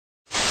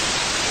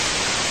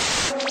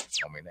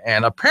point.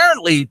 And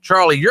apparently,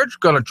 Charlie, you're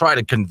going to try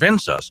to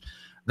convince us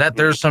that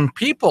there's some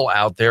people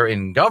out there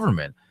in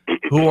government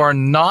who are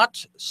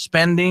not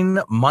spending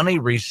money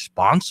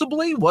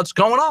responsibly. What's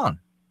going on?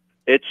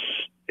 It's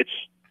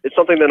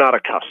something they're not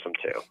accustomed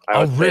to. I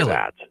would say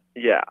that.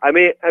 Yeah. I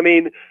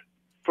mean,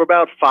 for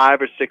about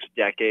 5 or 6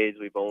 decades,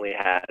 we've only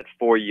had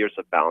 4 years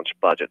of balanced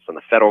budgets in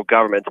the federal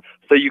government.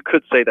 So you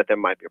could say that there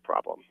might be a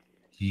problem.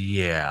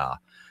 Yeah.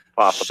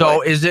 Possibly.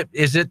 So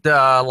is it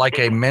like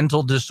a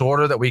mental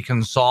disorder that we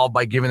can solve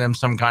by giving them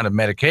some kind of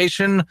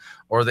medication,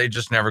 or are they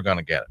just never going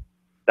to get it?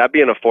 That'd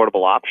be an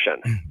affordable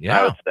option. Yeah.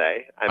 I would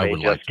say. I mean,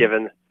 would just like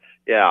given.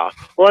 Yeah.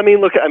 Well, I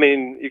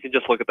mean, you can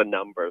just look at the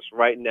numbers.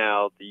 Right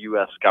now, the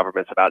U.S.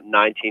 government's about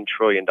 $19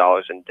 trillion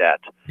in debt.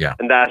 Yeah.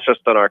 And that's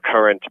just on our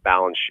current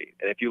balance sheet.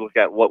 And if you look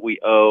at what we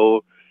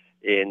owe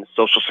in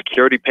Social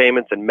Security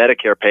payments and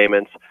Medicare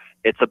payments,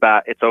 it's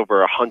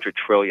over $100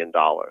 trillion.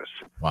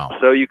 Wow.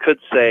 So you could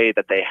say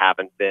that they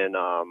haven't been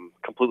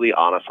completely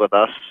honest with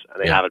us,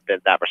 and they haven't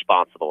been that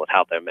responsible with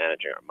how they're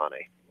managing our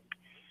money.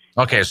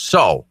 Okay.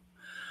 So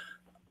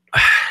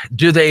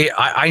do they,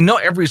 I know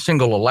every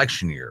single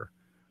election year,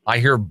 I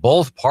hear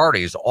both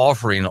parties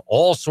offering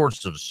all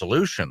sorts of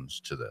solutions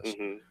to this.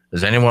 Mm-hmm.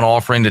 Is anyone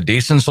offering a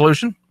decent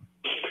solution?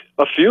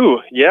 A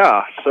few,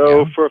 yeah.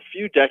 So for a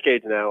few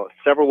decades now,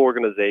 several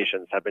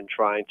organizations have been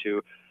trying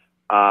to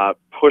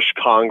push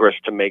Congress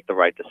to make the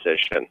right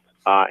decision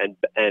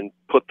and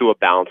put through a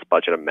balanced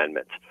budget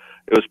amendment.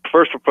 It was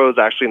first proposed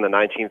actually in the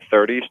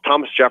 1930s.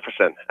 Thomas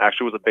Jefferson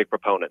actually was a big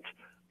proponent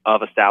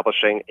of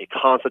establishing a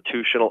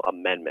constitutional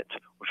amendment,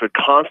 which would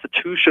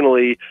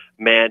constitutionally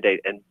mandate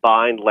and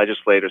bind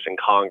legislators in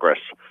Congress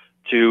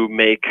to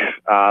make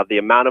the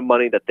amount of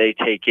money that they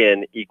take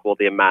in equal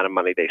the amount of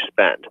money they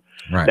spend.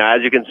 Right. Now,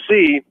 as you can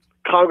see,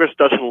 Congress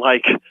doesn't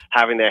like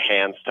having their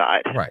hands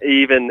tied,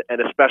 even and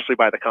especially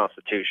by the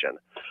Constitution.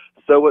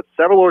 So what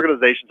several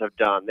organizations have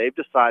done, they've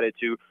decided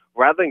to,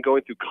 rather than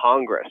going through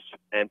Congress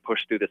and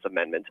push through this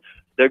amendment,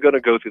 they're going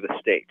to go through the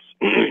states.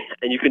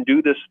 And you can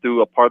do this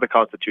through a part of the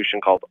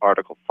Constitution called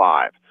Article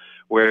 5,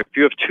 where if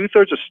you have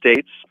 2/3 of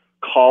states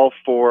call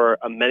for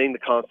amending the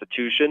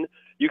Constitution,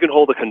 you can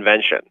hold a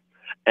convention.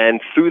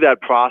 And through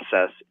that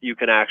process, you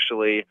can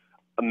actually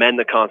amend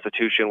the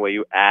Constitution where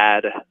you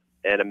add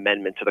an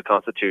amendment to the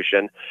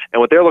Constitution. And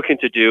what they're looking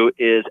to do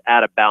is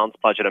add a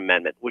balanced budget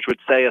amendment, which would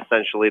say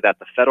essentially that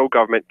the federal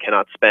government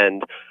cannot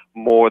spend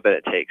more than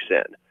it takes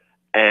in.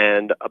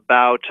 And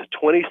about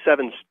 28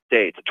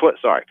 states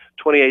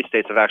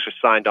have actually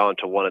signed on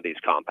to one of these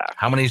compacts.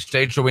 How many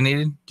states are we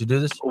needing to do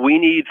this? We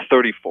need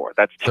 34.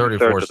 That's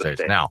 34 of the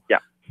states. states. Now,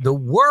 the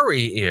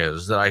worry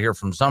is that I hear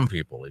from some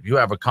people, if you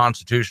have a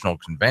constitutional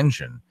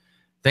convention,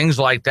 things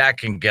like that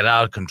can get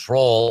out of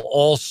control.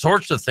 All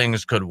sorts of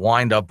things could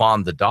wind up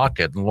on the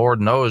docket, and Lord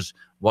knows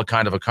what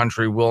kind of a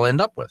country we'll end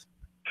up with.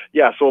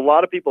 Yeah, so a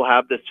lot of people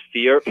have this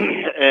fear,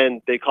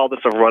 and they call this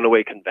a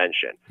runaway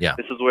convention. Yeah.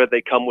 This is where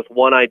they come with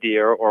one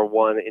idea or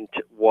one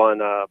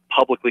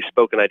publicly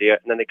spoken idea,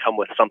 and then they come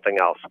with something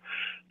else.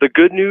 The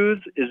good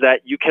news is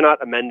that you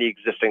cannot amend the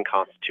existing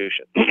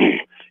Constitution.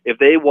 If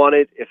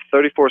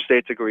 34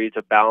 states agreed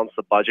to balance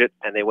the budget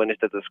and they went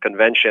into this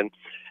convention,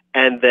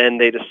 and then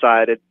they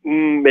decided,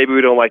 maybe we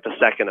don't like the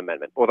Second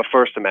Amendment or the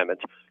First Amendment,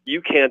 you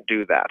can't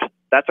do that.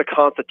 That's a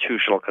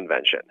constitutional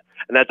convention.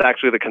 And that's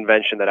actually the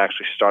convention that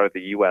actually started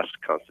the U.S.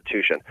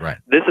 Constitution. Right.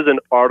 This is an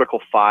Article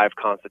 5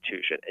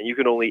 Constitution, and you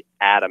can only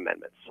add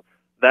amendments.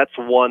 That's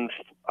one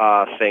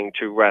thing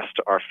to rest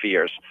our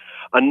fears.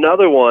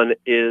 Another one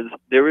is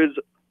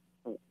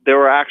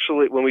there are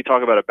actually, when we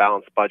talk about a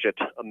balanced budget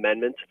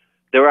amendment,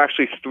 there are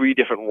actually 3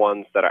 different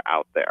ones that are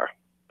out there,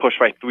 pushed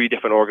by 3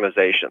 different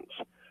organizations.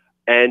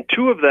 And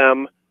 2 of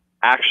them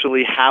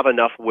actually have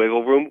enough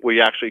wiggle room where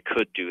you actually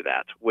could do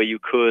that, where you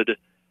could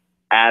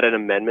add an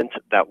amendment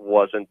that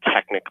wasn't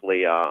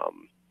technically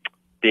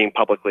being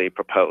publicly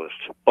proposed.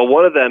 But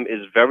one of them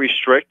is very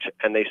strict,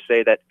 and they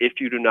say that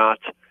if you do not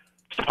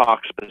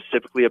talk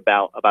specifically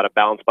about a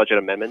balanced budget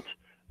amendment,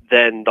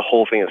 then the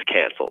whole thing is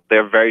canceled.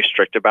 They're very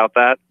strict about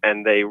that,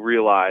 and they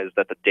realize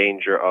that the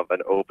danger of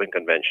an open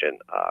convention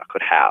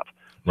could have.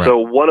 Right. So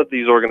one of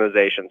these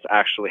organizations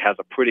actually has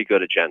a pretty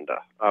good agenda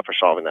for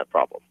solving that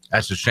problem.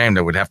 That's a shame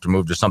that we'd have to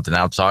move to something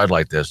outside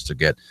like this to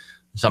get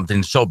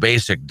something so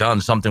basic done,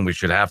 something we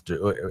should have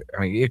to,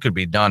 I mean, it could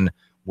be done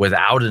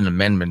without an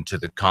amendment to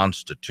the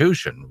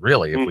Constitution,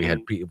 really,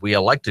 if we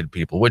elected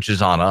people, which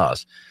is on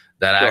us,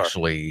 that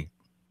actually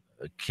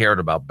cared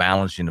about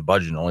balancing the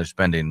budget and only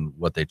spending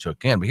what they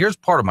took in. But here's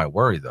part of my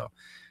worry, though.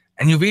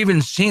 And you've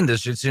even seen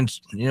this. It's in,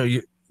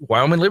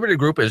 Wyoming Liberty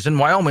Group is in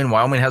Wyoming.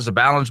 Wyoming has a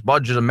balanced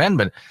budget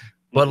amendment.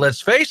 But let's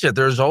face it,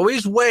 there's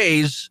always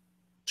ways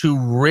to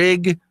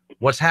rig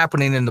what's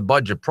happening in the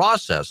budget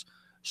process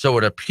so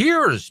it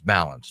appears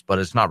balanced, but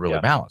it's not really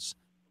balanced.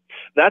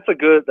 That's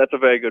a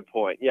very good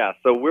point. Yeah.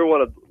 So we're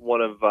one of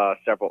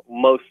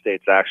most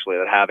states actually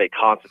that have a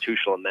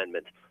constitutional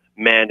amendment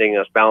mandating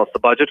us balance the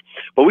budget,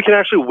 but we can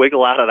actually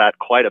wiggle out of that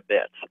quite a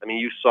bit. I mean,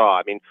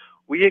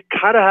 we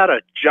kind of had a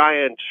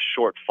giant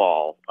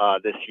shortfall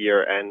this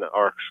year and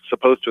are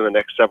supposed to in the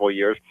next several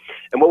years.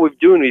 And what we've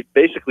doing, we've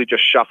basically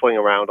just shuffling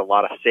around a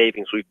lot of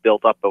savings we've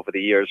built up over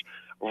the years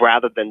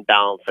rather than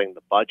balancing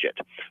the budget.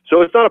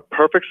 So it's not a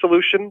perfect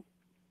solution,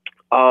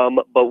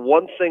 but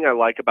one thing I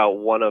like about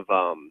one of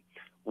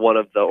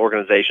the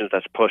organizations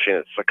that's pushing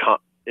it,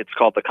 it's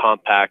called the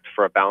Compact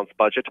for a Balanced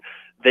Budget.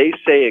 They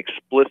say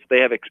they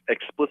have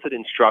explicit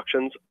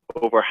instructions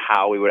over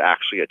how we would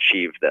actually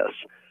achieve this.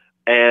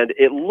 And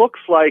it looks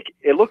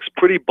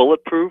pretty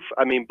bulletproof.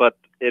 I mean, but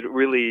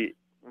you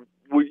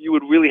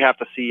would really have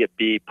to see it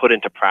be put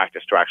into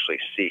practice to actually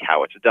see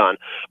how it's done.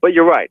 But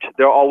you're right.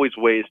 There are always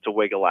ways to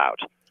wiggle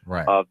out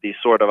of these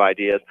sort of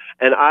ideas.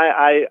 And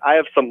I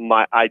have some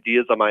my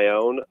ideas of my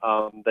own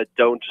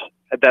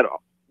that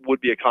would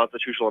be a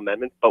constitutional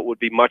amendment, but would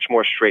be much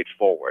more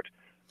straightforward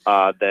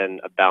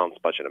than a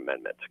balanced budget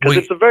amendment, because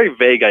it's a very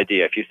vague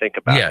idea if you think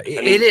about it. Yeah,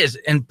 it is.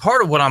 And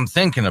part of what I'm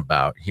thinking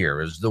about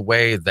here is the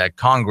way that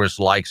Congress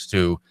likes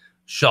to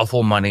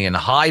shuffle money and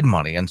hide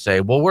money and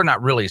say, well, we're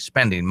not really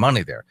spending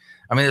money there.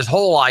 I mean, this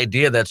whole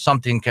idea that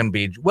something can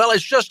be, well,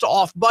 it's just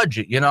off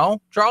budget, you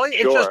know, Charlie,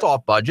 it's just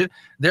off budget.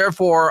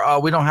 Therefore,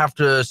 we don't have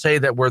to say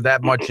that we're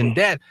that much in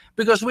debt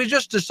because we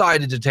just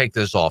decided to take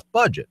this off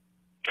budget.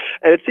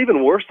 And it's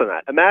even worse than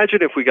that.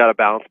 Imagine if we got a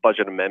balanced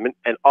budget amendment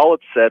and all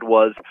it said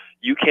was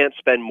you can't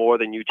spend more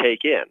than you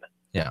take in.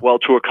 Yeah. Well,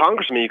 to a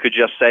congressman, you could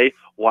just say,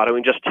 why don't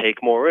we just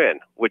take more in,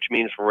 which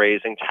means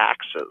raising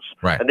taxes.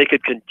 Right. And they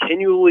could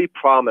continually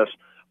promise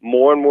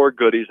more and more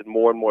goodies and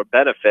more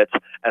benefits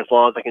as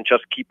long as they can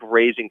just keep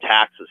raising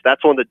taxes.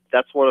 That's one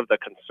of the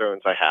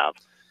concerns I have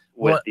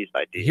with these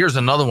ideas. Here's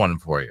another one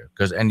for you,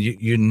 and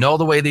you know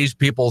the way these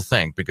people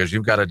think because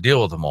you've got to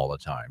deal with them all the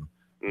time.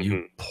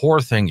 You poor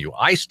thing, you.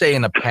 I stay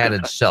in a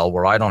padded cell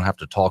where I don't have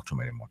to talk to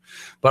them anymore.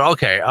 But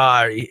okay,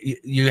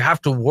 you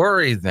have to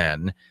worry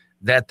then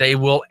that they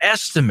will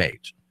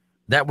estimate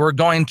that we're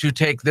going to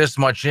take this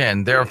much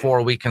in,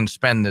 therefore we can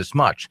spend this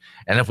much.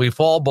 And if we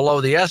fall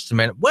below the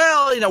estimate,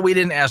 well, you know, we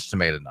didn't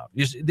estimate enough.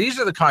 You see, these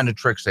are the kind of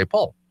tricks they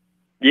pull.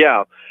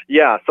 Yeah.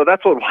 So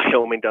that's what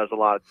Wyoming does a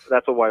lot.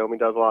 That's what Wyoming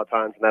does a lot of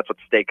times, and that's what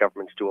state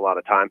governments do a lot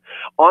of time.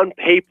 On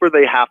paper,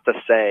 they have to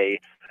say,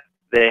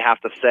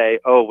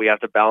 oh, we have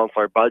to balance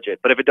our budget.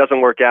 But if it doesn't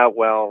work out,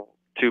 well,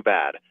 too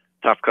bad.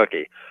 Tough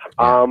cookie.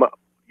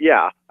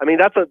 Yeah. I mean,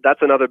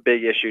 that's another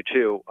big issue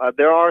too.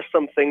 There are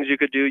some things you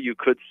could do. You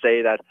could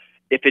say that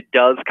if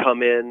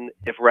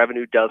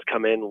revenue does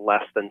come in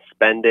less than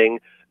spending,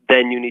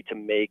 then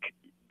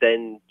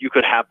you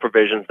could have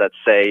provisions that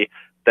say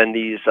then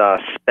these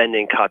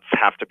spending cuts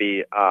have to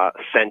be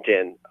sent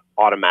in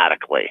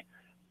automatically.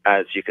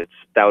 That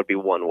would be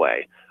one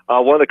way.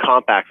 One of the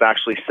compacts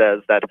actually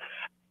says that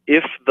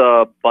if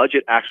the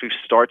budget actually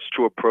starts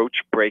to approach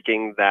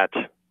breaking that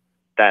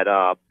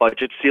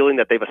budget ceiling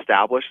that they've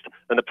established,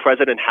 then the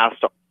president has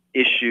to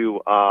issue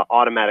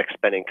automatic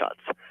spending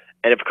cuts.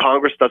 And if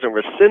Congress doesn't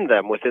rescind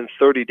them within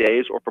 30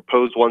 days or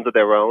propose ones of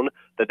their own,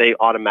 that they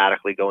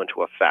automatically go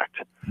into effect.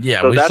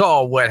 Yeah, so we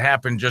saw what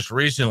happened just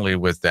recently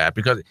with that,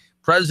 because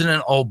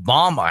President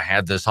Obama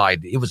had this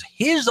idea. It was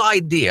his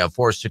idea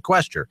for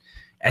sequester.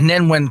 And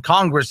then when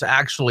Congress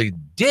actually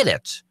did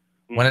it,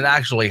 when it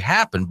actually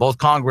happened, both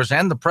Congress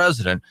and the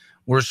president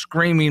were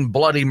screaming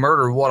bloody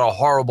murder. What a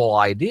horrible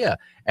idea.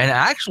 And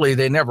actually,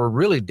 they never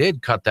really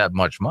did cut that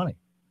much money.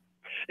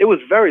 It was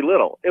very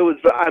little.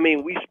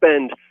 We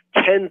spend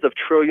tens of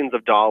trillions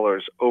of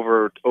dollars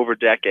over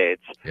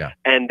decades,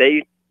 and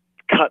they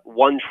cut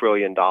 $1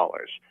 trillion.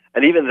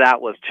 And even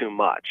that was too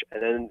much.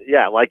 And then,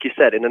 like you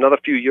said, in another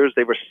few years,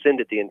 they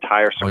rescinded the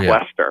entire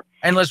sequester.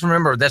 And let's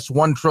remember, that's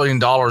 $1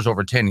 trillion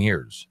over 10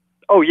 years.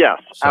 Oh,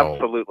 yes,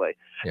 absolutely.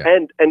 Yeah.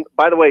 And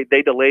by the way,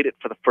 they delayed it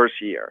for the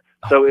first year.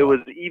 So it was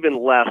even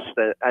less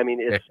than,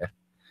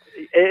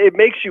 it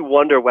makes you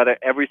wonder whether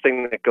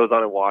everything that goes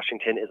on in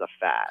Washington is a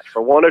fad.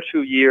 For 1 or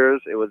 2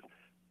 years, it was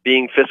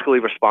being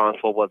fiscally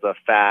responsible was a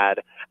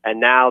fad.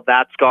 And now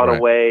that's gone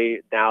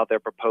away. Now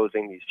they're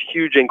proposing these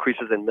huge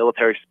increases in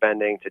military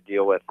spending to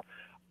deal with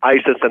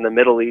ISIS in the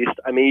Middle East.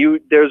 I mean,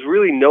 there's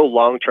really no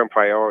long-term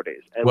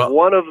priorities. And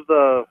one of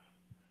the,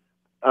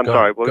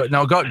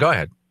 go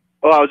ahead.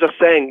 Well, I was just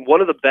saying, one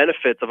of the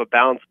benefits of a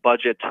balanced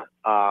budget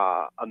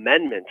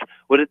amendment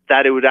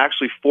that it would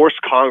actually force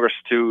Congress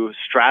to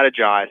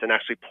strategize and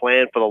actually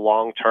plan for the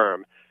long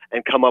term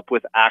and come up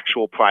with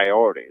actual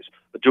priorities.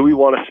 Do we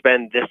want to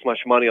spend this much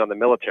money on the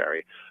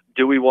military?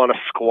 Do we want to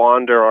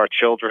squander our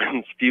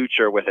children's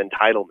future with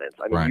entitlements?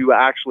 I mean, you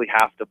actually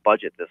have to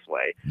budget this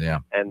way.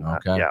 Yeah. And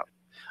yeah.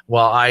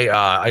 Well,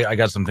 I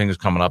got some things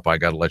coming up. I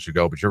got to let you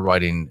go, but you're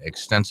writing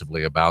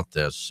extensively about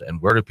this.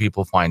 And where do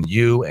people find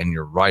you and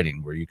your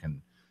writing where you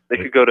can? They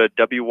could go to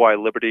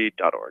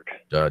wyliberty.org.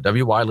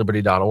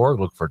 wyliberty.org.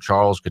 Look for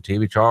Charles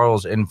Katebi.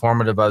 Charles,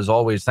 informative as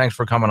always. Thanks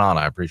for coming on.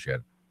 I appreciate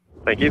it.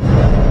 Thank you.